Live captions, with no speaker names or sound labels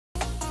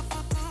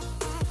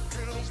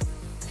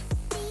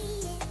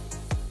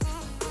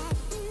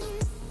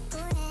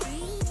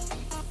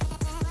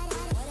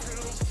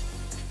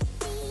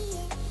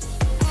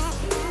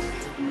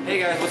Hey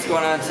guys, what's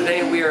going on?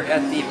 Today we are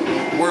at the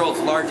world's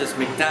largest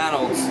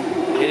McDonald's.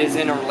 It is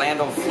in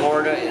Orlando,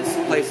 Florida. This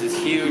place is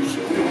huge.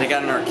 They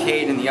got an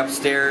arcade in the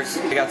upstairs.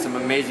 They got some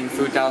amazing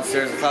food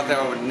downstairs. I thought that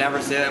I would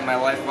never say that in my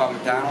life about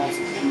McDonald's,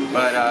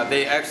 but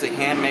they actually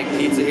hand make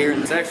pizza here.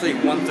 It's actually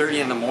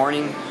 1:30 in the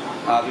morning.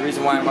 The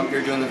reason why I'm up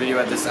here doing the video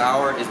at this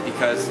hour is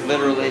because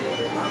literally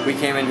we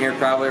came in here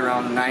probably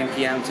around 9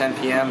 p.m., 10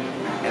 p.m.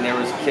 and there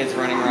was kids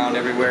running around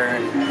everywhere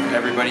and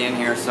everybody in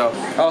here. So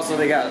also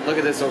they got, look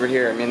at this over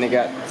here. I mean, they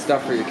got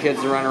stuff for your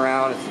kids to run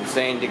around. It's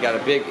insane. They got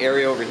a big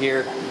area over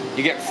here.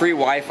 You get free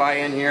Wi-Fi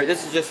in here.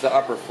 This is just the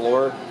upper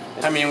floor.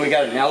 I mean, we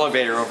got an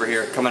elevator over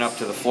here coming up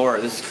to the floor.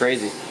 This is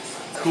crazy.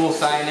 Cool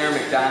sign there,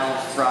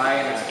 McDonald's fry,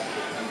 and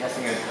I'm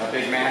guessing a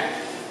Big Mac.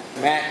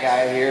 Matt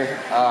guy here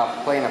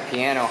playing a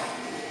piano.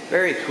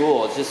 Very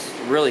cool. It's just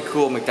really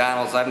cool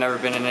McDonald's. I've never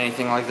been in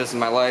anything like this in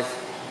my life.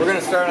 We're gonna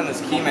start on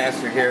this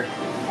Keymaster here.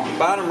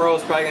 Bottom row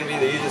is probably gonna be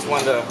the easiest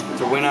one to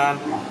win on.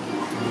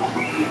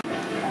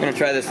 I'm gonna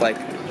try this, like,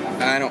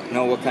 I don't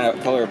know what kind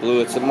of color of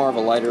blue. It's more of a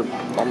lighter,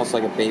 almost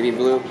like a baby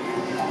blue.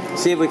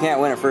 See if we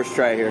can't win it first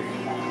try here.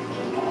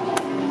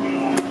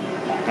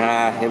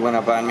 It went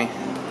up on me.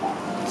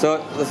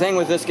 So the thing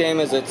with this game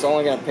is it's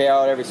only gonna pay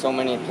out every so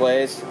many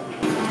plays.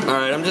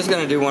 Alright, I'm just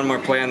gonna do one more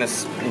play on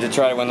this to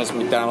try to win this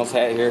McDonald's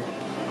hat here.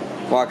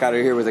 Walk out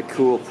of here with a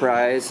cool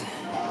prize.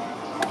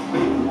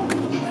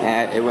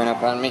 It went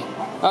up on me.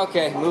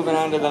 Okay, moving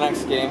on to the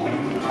next game.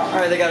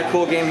 Alright, they got a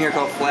cool game here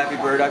called Flappy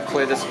Bird. I've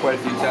played this quite a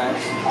few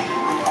times.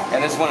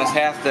 And this one is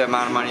half the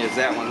amount of money as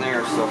that one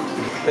there. So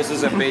this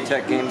is at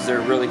Baytech Games. They're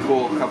a really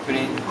cool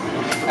company.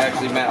 I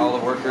actually met all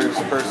the workers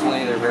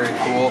personally. They're very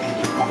cool.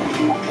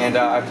 And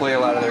I play a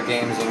lot of their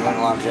games and win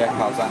a lot of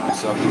jackpots on them.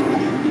 So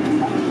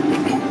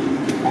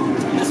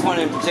this one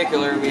in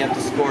particular, we have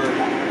to score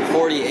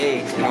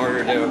 48 in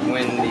order to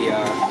win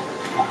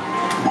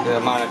the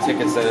amount of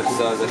tickets that it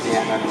says at the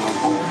end. I don't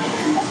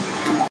know.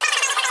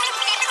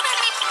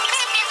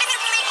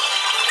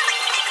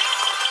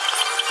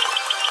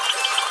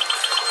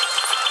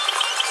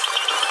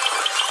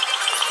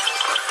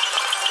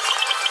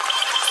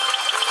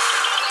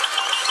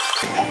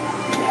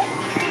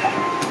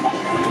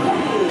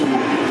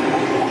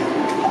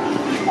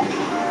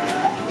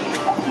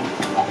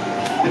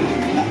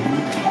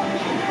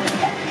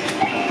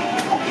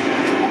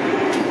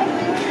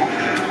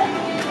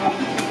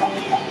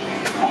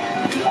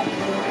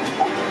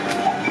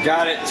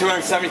 Got it,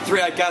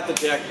 273, I got the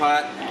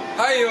jackpot.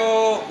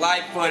 Hi-yo,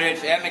 live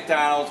footage at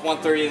McDonald's,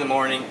 1:30 in the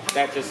morning.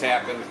 That just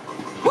happened.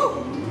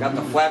 Woo! Got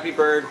the Flappy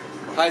Bird,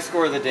 high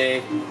score of the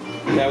day.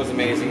 That was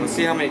amazing. Let's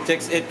see how many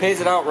tickets. It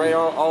pays it out right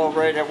all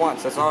right at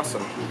once. That's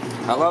awesome.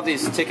 I love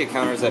these ticket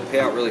counters that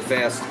pay out really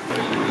fast.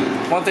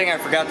 One thing I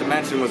forgot to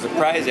mention was the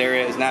prize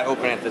area is not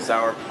open at this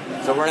hour.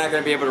 So we're not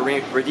going to be able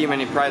to redeem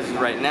any prizes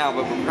right now,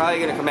 but we're probably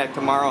going to come back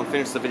tomorrow and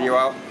finish the video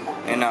out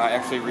and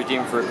actually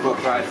redeem for a cool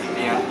prize at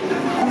the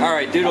end.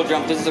 Alright, Doodle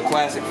Jump, this is a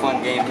classic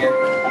fun game here.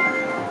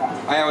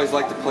 I always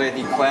like to play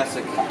the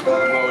classic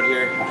mode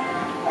here.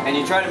 And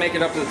you try to make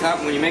it up to the top,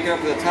 and when you make it up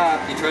to the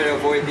top, you try to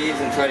avoid these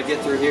and try to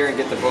get through here and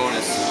get the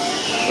bonus,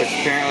 which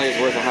apparently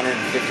is worth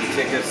 150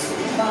 tickets.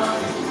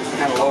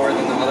 Kind of lower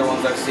than the other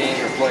ones I've seen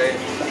or played.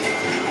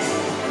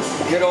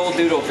 Good old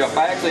Doodle Jump.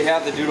 I actually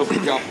have the Doodle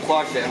Jump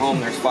plush at home.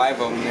 There's 5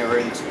 of them. They were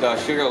in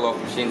Sugarloaf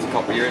machines a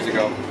couple years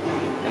ago.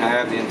 And I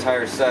have the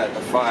entire set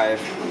of 5.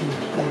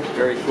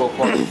 Very cool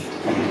plush.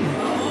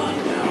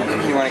 I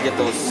think you want to get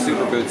those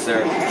super boots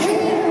there.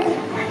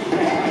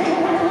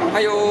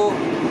 Hi-yo!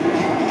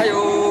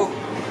 Hi-yo!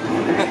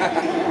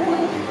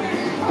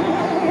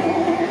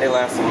 They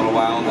last a little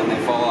while and then they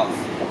fall off.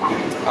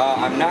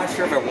 I'm not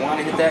sure if I want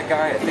to hit that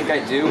guy. I think I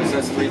do. It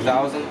says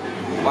 3,000.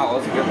 Wow,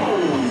 that's a good one.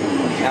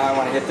 Now I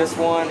want to hit this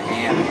one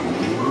and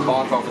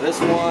bonk off of this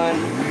one.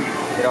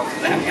 Hit off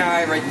of that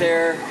guy right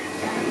there.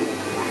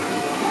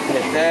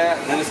 Hit that.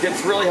 And then this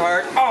gets really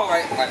hard. Oh,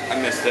 I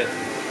missed it.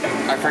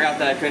 I forgot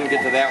that I couldn't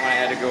get to that one. I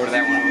had to go to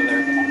that one over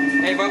there.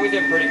 Hey, but we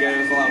did pretty good.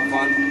 It was a lot of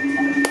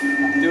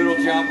fun.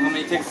 Doodle Jump. How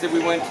many tickets did we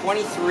win?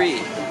 23.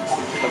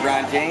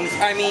 LeBron James.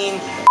 I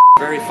mean,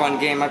 very fun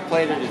game. I've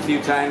played it a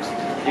few times.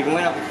 You can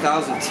win up to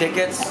 1,000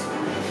 tickets.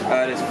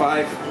 It is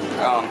 5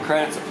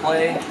 credits a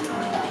play.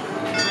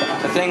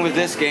 The thing with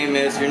this game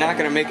is you're not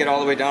going to make it all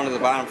the way down to the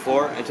bottom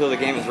floor until the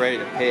game is ready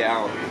to pay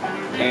out.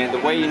 And the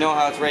way you know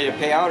how it's ready to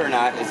pay out or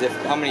not is if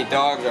how many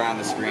dogs are on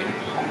the screen.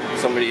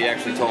 Somebody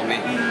actually told me.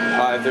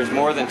 If there's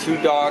more than 2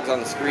 dogs on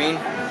the screen,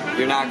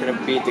 you're not going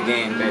to beat the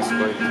game,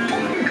 basically.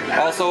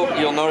 Also,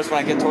 you'll notice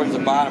when I get towards the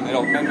bottom,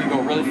 it'll make me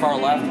go really far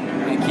left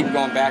and keep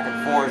going back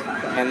and forth.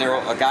 And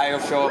a guy will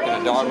show up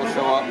and a dog will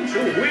show up.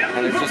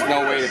 And there's just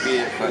no way to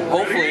beat it. But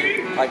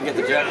hopefully, I can get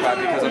the jackpot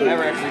because I've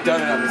never actually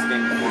done it on this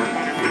game before.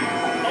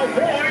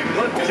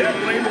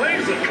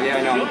 Yeah,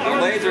 I know.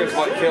 The laser is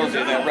what kills you,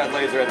 that red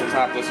laser at the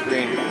top of the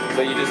screen.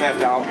 So you just have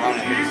to outrun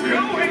it.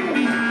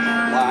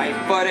 Live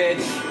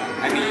footage.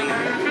 I mean...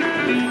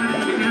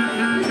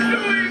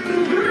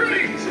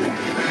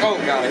 Oh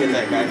god, I hit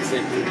that guy.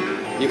 See?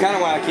 You kind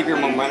of want to keep your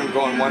momentum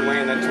going one way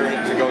and then turn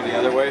it to go the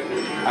other way.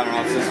 I don't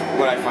know, it's just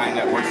what I find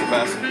that works the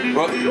best.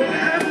 Well, the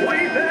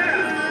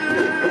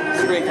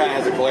screen kind of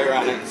has a glare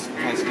on it, it's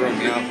kind of screwing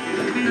me up.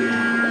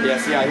 Yeah,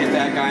 see, I hit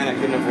that guy and I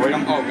couldn't avoid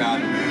him. Oh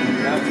god,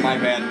 that was my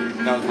bad.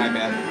 That was my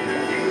bad.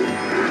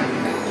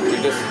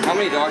 How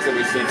many dogs have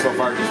we seen so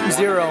far? Just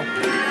 0.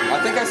 I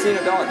think I've seen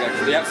a dog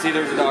actually. Yep, see,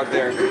 there's a dog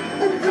there.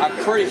 I'm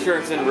pretty sure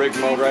it's in rig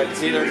mode, right?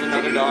 See, there's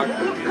another dog.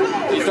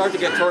 You start to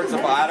get towards the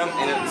bottom,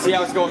 and see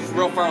how it goes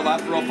real far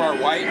left, real far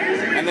right,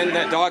 and then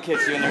that dog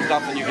hits you, and there's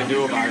nothing you can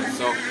do about it.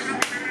 So,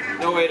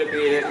 no way to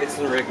beat it. It's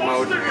in rig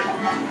mode.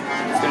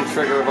 It's going to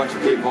trigger a bunch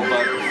of people,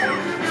 but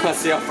let's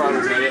see how far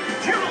we made it.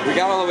 We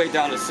got all the way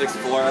down to 6th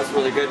floor. That's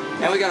really good.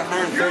 And we got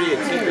 138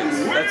 tickets.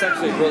 That's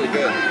actually really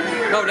good.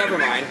 No, never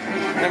mind.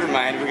 Never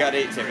mind. We got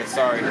 8 tickets.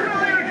 Sorry.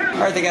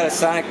 Alright, they got a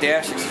Sonic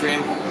Dash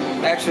Extreme.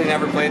 I actually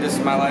never played this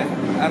in my life.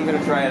 I'm going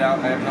to try it out.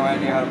 I have no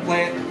idea how to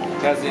play it.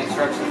 It has the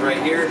instructions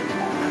right here.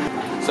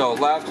 So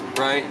left,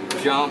 right,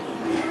 jump,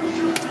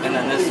 and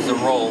then this is a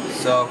roll.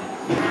 So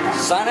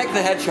Sonic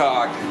the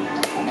Hedgehog.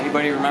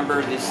 Anybody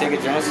remember the Sega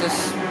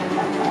Genesis?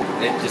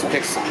 It just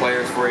picks the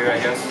players for you, I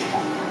guess.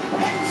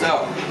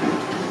 So,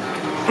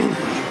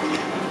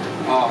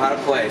 oh, how to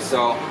play.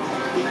 So,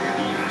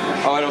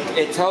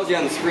 it tells you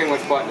on the screen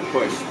which button to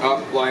push. Up,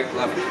 right,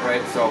 left,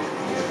 right. So,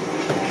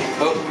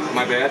 oh,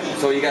 my bad.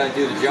 So you gotta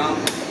do the jump.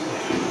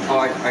 Oh,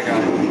 I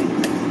got it.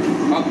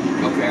 Oh,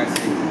 okay, I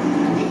see.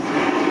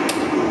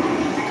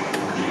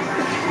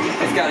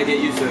 It's gotta get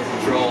used to the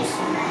controls.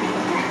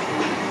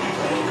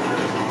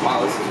 Wow,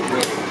 this is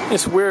really...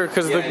 It's weird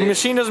because the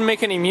machine doesn't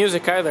make any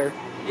music either.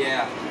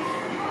 Yeah.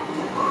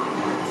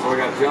 So we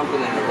got jump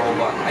and then the roll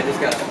button. I just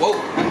got to, whoa!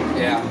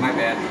 Yeah, my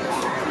bad.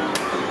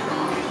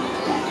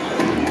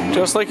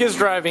 Just like his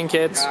driving,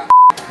 kids.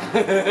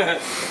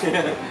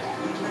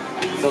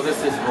 So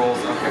this is rolls,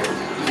 okay.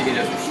 You can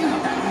just,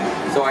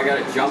 so I got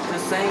to jump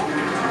this thing?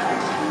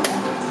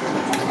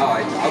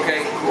 Oh,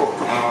 okay, cool.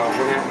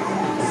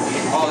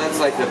 Oh, that's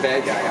like the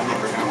bad guy, I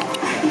remember now.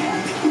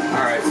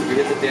 Alright, so we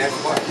hit the dash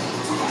button.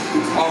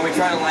 Oh, we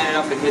try to line it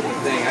up and hit the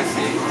thing, I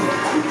see.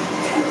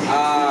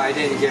 I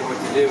didn't get what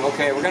to do.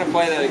 Okay, we're going to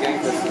play that again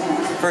because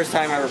first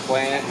time ever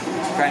playing it,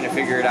 trying to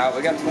figure it out.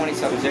 We got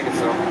 27 tickets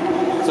though.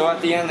 So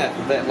at the end,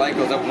 that light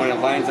goes up when it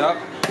lines up.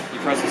 You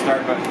press the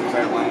start button and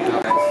try to line it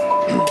up.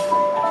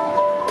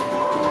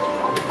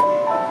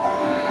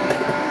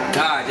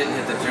 I didn't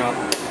hit the jump.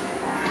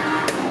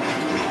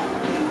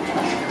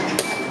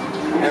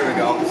 There we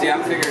go. See,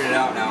 I'm figuring it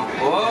out now.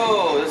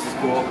 Whoa, this is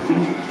cool.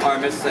 Oh, I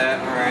missed that.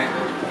 Alright.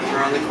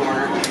 Around the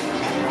corner.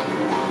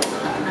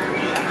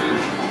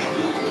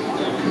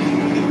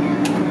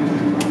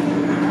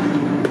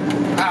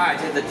 I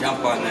did the jump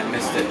button and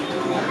missed it.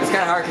 It's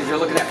kind of hard because you're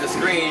looking at the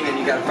screen and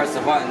you got to press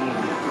the button. I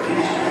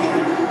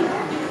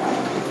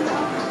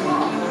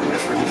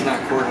guess we're just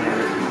not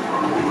coordinated.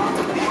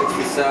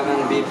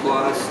 67, B+,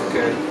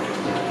 okay.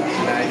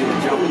 And then I do the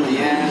jump at the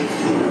end.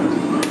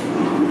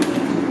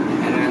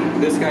 And then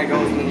this guy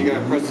goes and then you got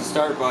to press the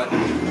start button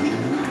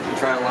and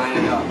try to line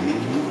it up.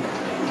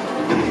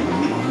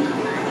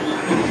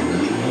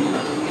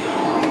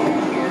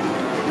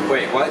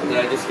 Wait, what? Did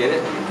I just get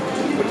it?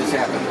 What just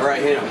happened?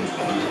 Alright, hit him.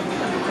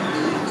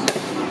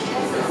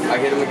 I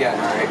hit him again.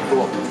 Alright,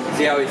 cool.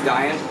 See how he's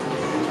dying? I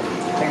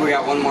think we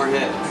got one more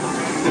hit.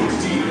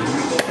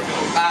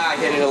 I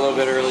hit it a little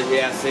bit early.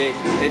 Yeah, see?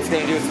 It's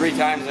going to do 3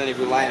 times, and if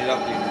you line it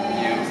up,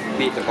 you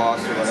beat the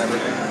boss or whatever.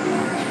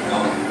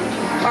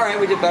 Alright,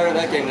 we did better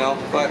that game though,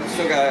 but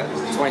still got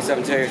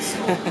 27 tickets.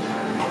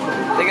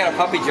 They got a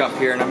puppy jump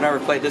here, and I've never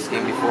played this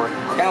game before.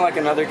 It's kind of like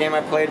another game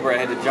I played where I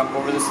had to jump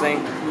over this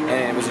thing,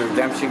 and it was a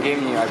redemption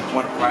game, and I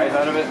won a prize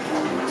out of it.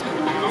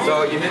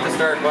 So you hit the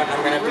start button.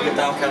 I'm going to have to get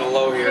down kind of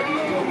low here.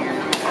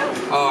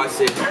 Oh, I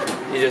see.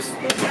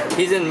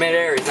 He's in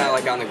midair. He's not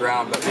like on the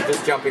ground, but you're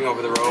just jumping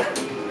over the rope.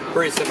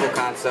 Pretty simple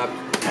concept.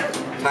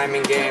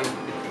 Timing game.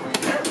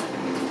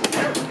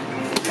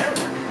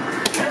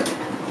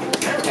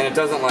 And it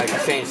doesn't like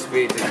change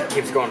speeds. It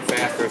keeps going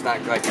faster. It's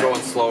not like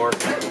going slower.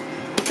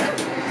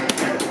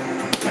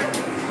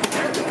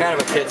 Kind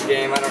of a kid's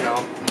game, I don't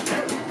know.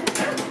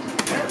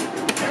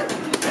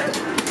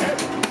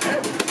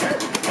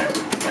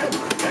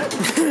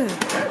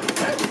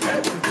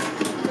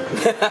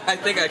 I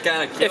think I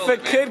kind of killed it.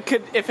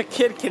 If a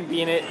kid can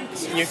be in it,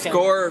 you can.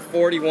 Score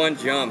 41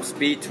 jumps,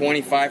 beat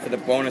 25 for the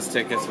bonus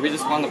tickets. We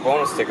just won the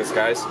bonus tickets,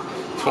 guys.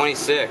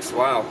 26.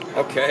 Wow.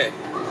 Okay.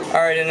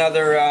 All right,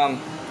 another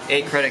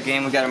 8-credit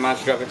game. We got a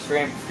Monster Truck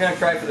Extreme. I'm gonna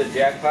try for the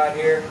jackpot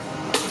here.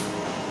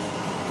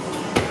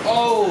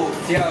 Oh,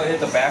 see how I hit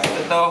the back of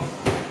it though?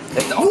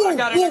 Oh, I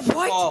got an extra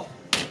ball.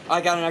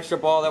 I got an extra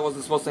ball. That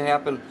wasn't supposed to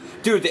happen.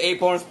 Dude, the 8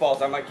 bonus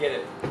balls. I might get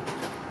it.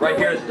 Right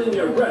here.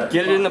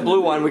 Get it in the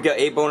blue one. We got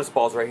 8 bonus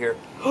balls right here.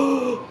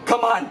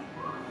 Come on.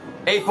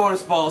 8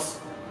 bonus balls.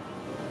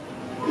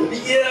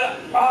 Yeah.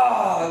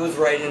 Oh, it was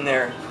right in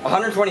there.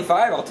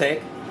 125 I'll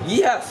take.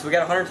 Yes, we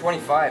got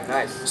 125.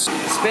 Nice.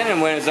 Spin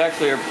and win is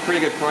actually a pretty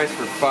good price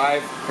for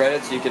 5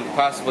 credits. You can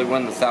possibly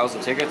win the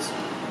 1,000 tickets.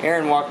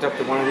 Aaron walked up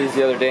to one of these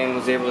the other day and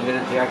was able to hit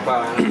a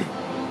jackpot on it.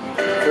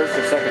 First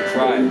or second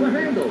try.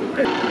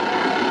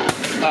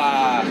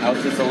 I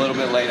was just a little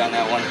bit late on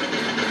that one.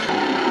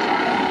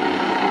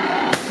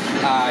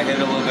 I hit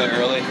it a little bit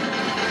early.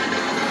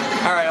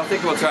 Alright, I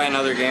think we'll try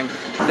another game.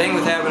 The thing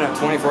with having a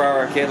 24-hour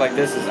arcade like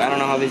this is I don't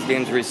know how these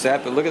games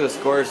reset, but look at the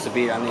scores to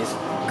beat on these.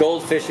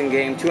 Gold fishing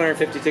game,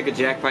 250 ticket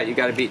jackpot, you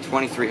gotta beat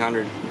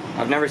 2,300.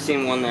 I've never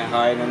seen one that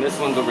high, and then this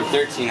one's over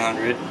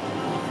 1,300.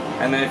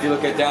 And then if you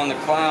look at down the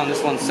clown,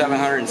 this one's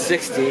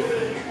 760.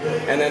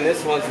 And then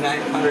this one's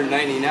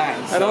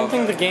 999. So, I don't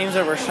think the game's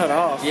ever shut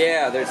off.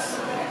 yeah, they're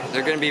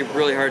going to be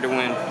really hard to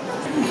win.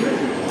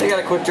 They got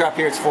a quick drop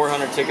here. It's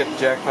 400 ticket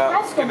jackpot.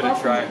 Let's give it a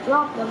try. See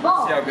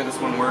how good this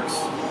one works.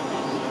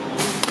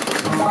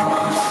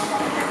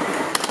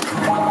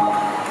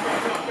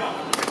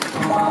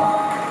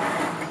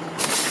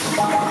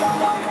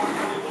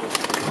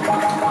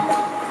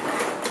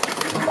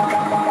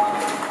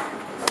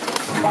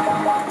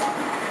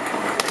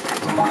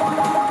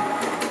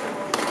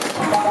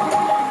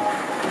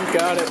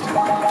 Got it.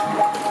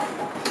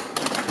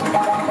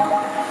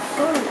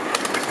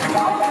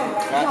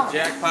 Got the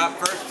jackpot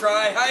first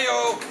try.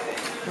 Hi-yo!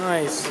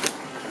 Nice.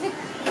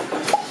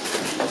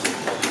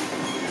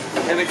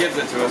 And it gives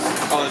it to us.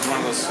 Oh, it's one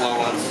of those slow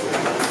ones.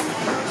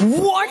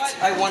 What?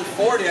 I won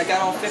 40. I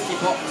got all 50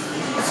 balls.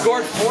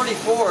 Scored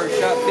 44,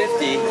 shot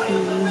 50.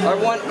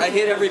 I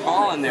hit every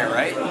ball in there,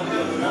 right?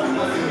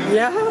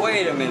 Yeah.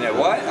 Wait a minute,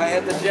 what? I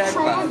had the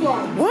jackpot.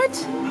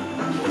 What?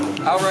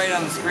 I'll write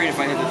on the screen if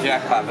I hit the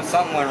jackpot, but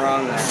something went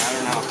wrong there. I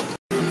don't know.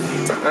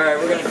 Alright,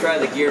 we're going to try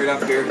the geared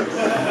up here.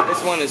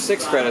 This one is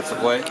 6 credits to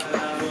play.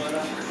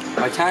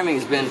 My timing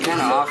has been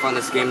kind of off on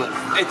this game.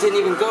 It didn't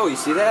even go, you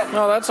see that?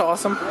 Oh, that's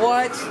awesome.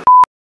 What?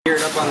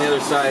 Geared up on the other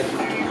side.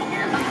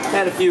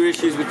 Had a few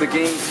issues with the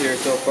games here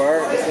so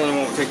far. This one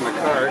won't take my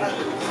card.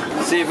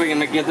 Let's see if we can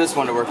get this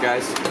one to work,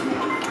 guys.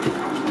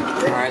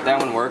 Alright, that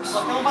one works.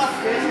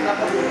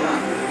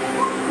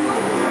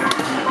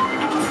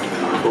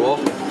 Cool.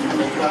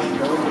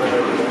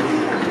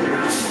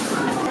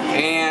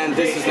 And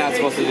this is not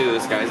supposed to do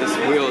this, guys. This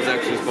wheel is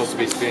actually supposed to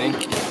be spinning.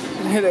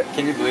 Hit it.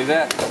 Can you believe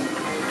that?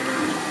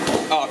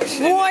 Oh,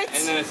 what?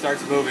 And then it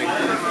starts moving.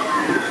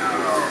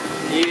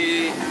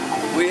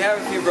 We have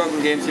a few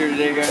broken games here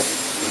today,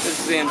 guys. This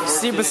is the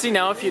unfortunate. But see,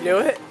 now if you do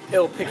it,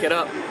 it'll pick it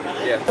up.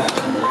 Yeah.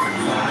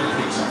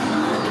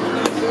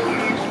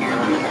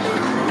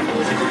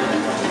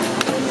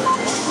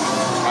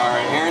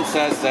 Alright, Aaron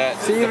says that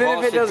See, the even ball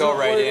if it should doesn't go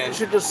right work, in. it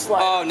should just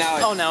slide.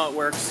 Oh, now it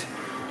works.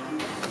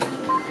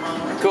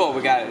 Cool,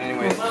 we got it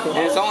anyway. And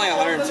it's only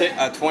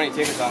 120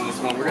 tickets on this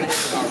one. We're going to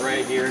hit about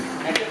right here.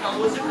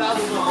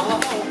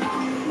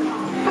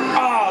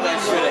 Oh,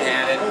 that should have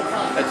had it.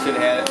 That should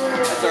have had it.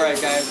 That's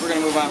alright, guys. We're going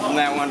to move on from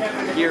that one.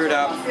 Gear it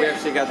up. We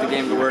actually got the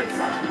game to work.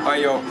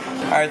 Yo.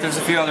 Alright, there's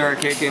a few other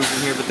arcade games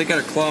in here, but they got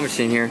a claw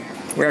machine here.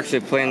 We're actually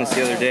playing this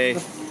the other day.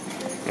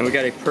 And we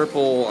got a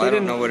purple, I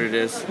don't know what it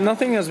is.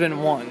 Nothing has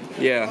been won.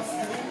 Yeah.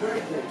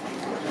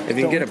 If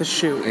you can get a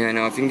shoot. Yeah, I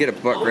know. If you can get a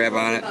butt grab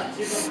on it.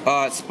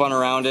 Oh, it spun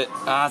around it.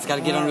 Ah, it's got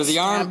to get under the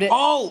arm. It.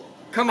 Oh,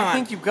 come on. I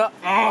think you've got.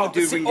 Oh,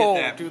 dude, we can get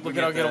that. Dude, look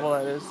at how gettable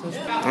that is.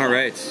 All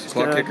right,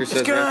 clock ticker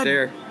says right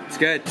there. It's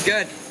good. It's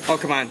good. Oh,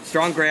 come on.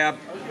 Strong grab.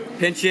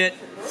 Pinch it.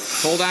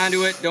 Hold on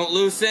to it. Don't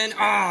loosen. Oh,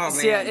 man.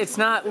 See, yeah, it's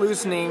not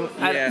loosening.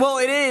 Yeah. Well,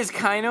 it is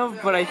kind of,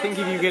 but I think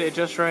if you get it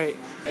just right.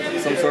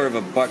 Some sort of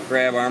a butt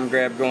grab, arm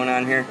grab going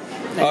on here.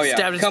 Oh yeah,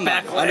 stabbed his come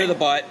back on, leg. under the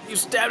butt. You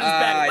stabbed his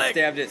back leg. I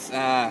stabbed it.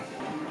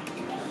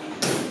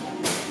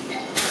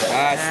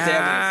 I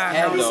stabbed his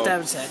head though.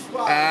 Stabbed his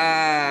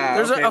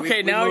head.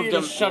 Okay, now you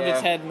just shoved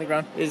its head in the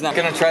ground. He's not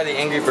gonna try the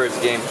Angry Birds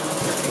game.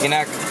 You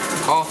knock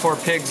all 4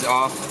 pigs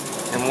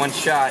off in one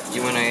shot,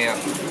 you win a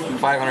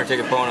 500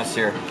 ticket bonus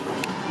here.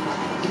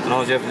 And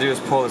all you have to do is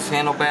pull this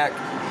handle back.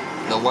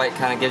 The light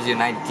kind of gives you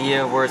an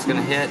idea of where it's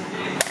gonna hit.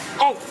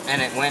 Oh!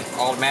 And it went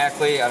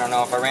automatically. I don't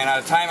know if I ran out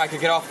of time. I could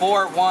get all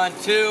 4. 1,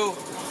 2.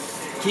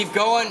 Keep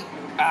going.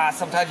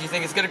 Sometimes you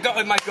think it's gonna go.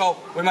 It might go.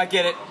 We might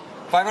get it.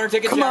 500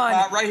 ticket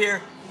jackpot right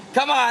here.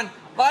 Come on.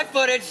 Live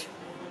footage.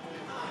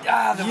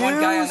 The one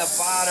guy on the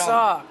bottom.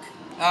 Suck.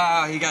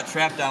 He got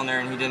trapped down there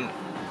and he didn't.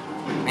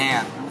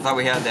 Man, I thought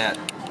we had that.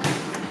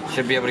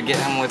 Should be able to get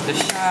him with the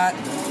shot.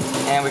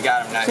 And we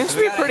got him nice. Seems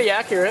to be pretty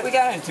accurate. We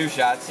got it in 2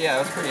 shots. Yeah,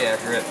 that was pretty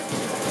accurate.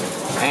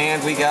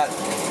 And we got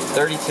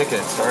 30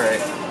 tickets. All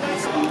right.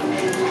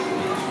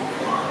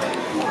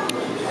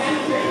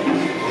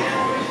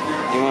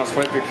 You want to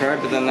swipe your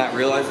card, but then not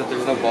realize that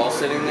there's no ball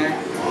sitting there?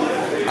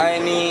 I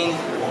mean.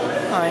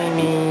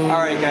 All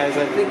right, guys.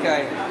 I think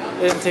I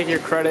didn't take your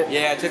credit.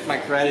 Yeah, I took my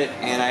credit,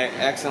 and I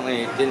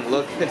accidentally didn't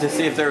look to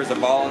see if there was a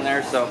ball in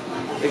there. So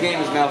the game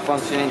is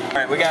malfunctioning. All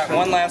right, we got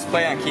one last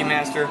play on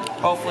Keymaster.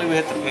 Hopefully, we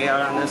hit the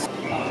payout on this.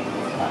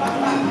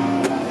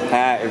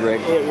 It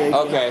rigged.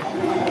 Okay.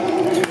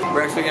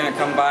 We're actually going to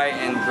come by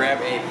and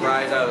grab a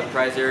prize out of the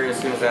prize area as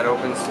soon as that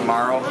opens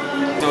tomorrow.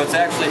 So it's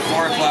actually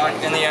 4 o'clock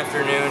in the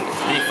afternoon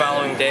the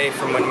following day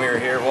from when we were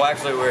here. Well,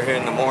 actually we were here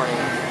in the morning,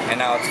 and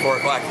now it's 4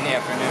 o'clock in the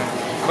afternoon.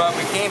 But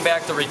we came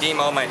back to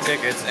redeem all my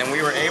tickets, and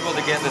we were able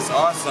to get this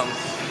awesome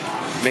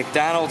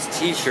McDonald's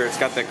t-shirt. It's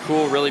got the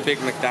cool, really big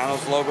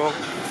McDonald's logo.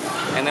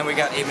 And then we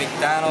got a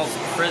McDonald's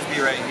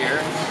Frisbee right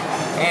here.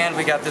 And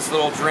we got this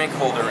little drink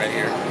holder right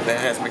here that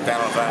has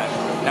McDonald's on it.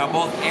 Now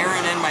both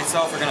Aaron and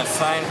myself are going to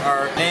sign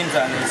our names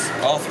on these,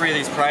 all 3 of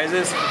these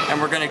prizes, and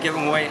we're going to give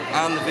them away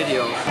on the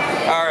video.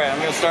 Alright, I'm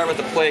going to start with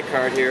the play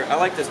card here. I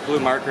like this blue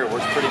marker, it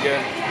works pretty good.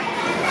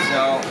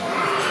 So,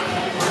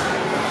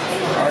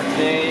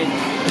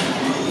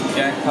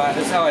 ArcadeJackpot,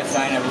 this is how I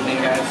sign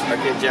everything, guys.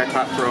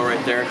 ArcadeJackpotPro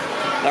right there.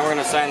 Then we're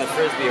going to sign the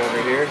Frisbee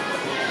over here.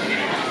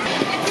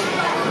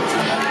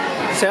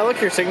 See, I like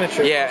your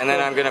signature. Yeah, and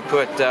then I'm going to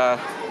put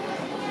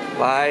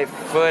live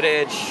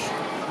footage.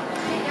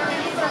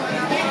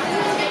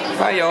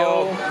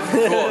 Hi-yo.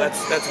 Cool,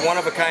 that's one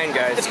of a kind,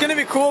 guys. It's going to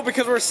be cool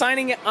because we're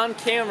signing it on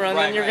camera, and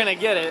then you're going to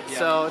get it,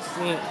 so it's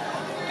neat.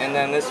 And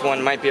then this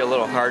one might be a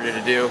little harder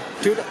to do.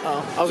 Dude,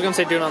 I was going to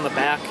say do it on the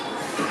back.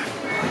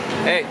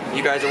 Hey,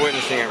 you guys are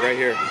witnessing it right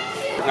here.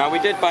 Now, we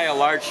did buy a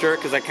large shirt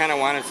because I kind of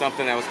wanted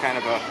something that was kind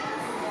of a...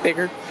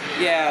 bigger?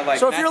 Yeah, like...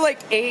 So if you're like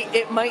 8,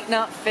 it might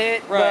not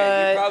fit, right,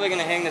 but... you're probably going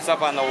to hang this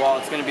up on the wall.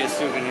 It's going to be a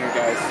souvenir,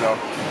 guys, so...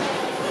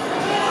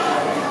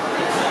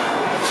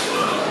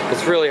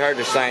 It's really hard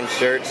to sign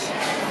shirts.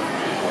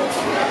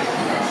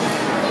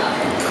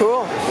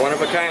 Cool. One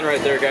of a kind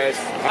right there, guys.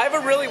 I have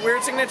a really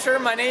weird signature.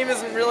 My name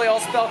isn't really all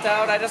spelled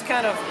out. I just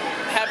kind of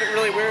have it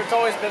really weird. It's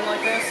always been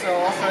like this, so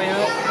I'll show you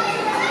it.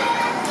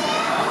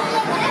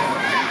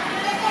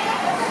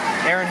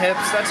 Aaron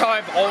Hips. That's how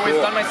I've always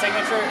done my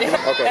signature.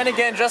 Okay. And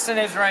again, Justin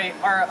is right.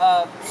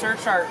 Our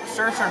shirts are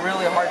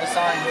really hard to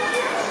sign.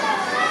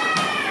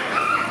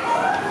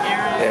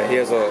 Aaron. Yeah, he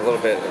has a little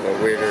bit of a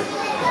weirder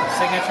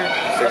signature.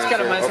 That's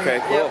kind of my signature.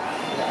 Okay, cool. Yep.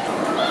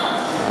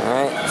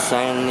 Alright,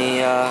 sign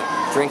the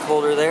drink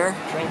holder there.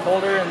 Drink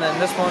holder, and then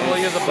this one we'll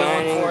use a blue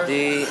one for.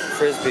 The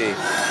Frisbee.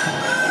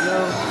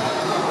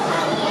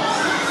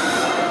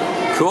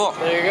 Cool.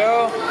 There you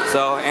go.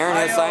 So Aaron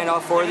has signed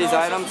all 4 of these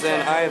items,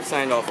 and I have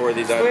signed all 4 of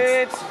these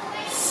items.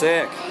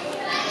 Sick.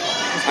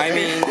 I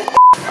mean,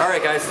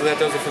 alright guys, so that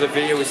does it for the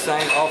video. We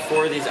signed all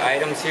 4 of these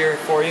items here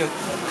for you.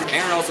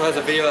 Aaron also has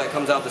a video that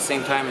comes out the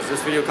same time as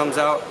this video comes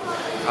out.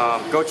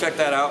 Go check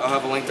that out. I'll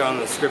have a link down in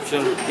the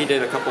description. He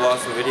did a couple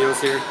awesome videos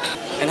here.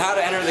 And how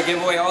to enter the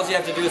giveaway, all you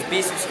have to do is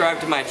be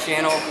subscribed to my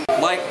channel,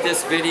 like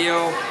this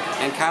video,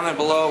 and comment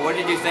below, what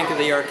did you think of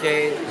the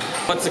arcade?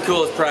 What's the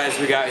coolest prize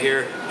we got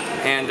here?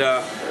 And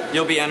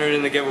you'll be entered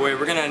in the giveaway.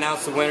 We're going to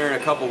announce the winner in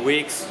a couple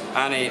weeks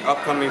on an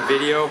upcoming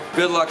video.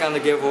 Good luck on the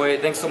giveaway.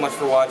 Thanks so much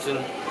for watching,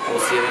 and we'll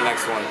see you in the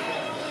next one.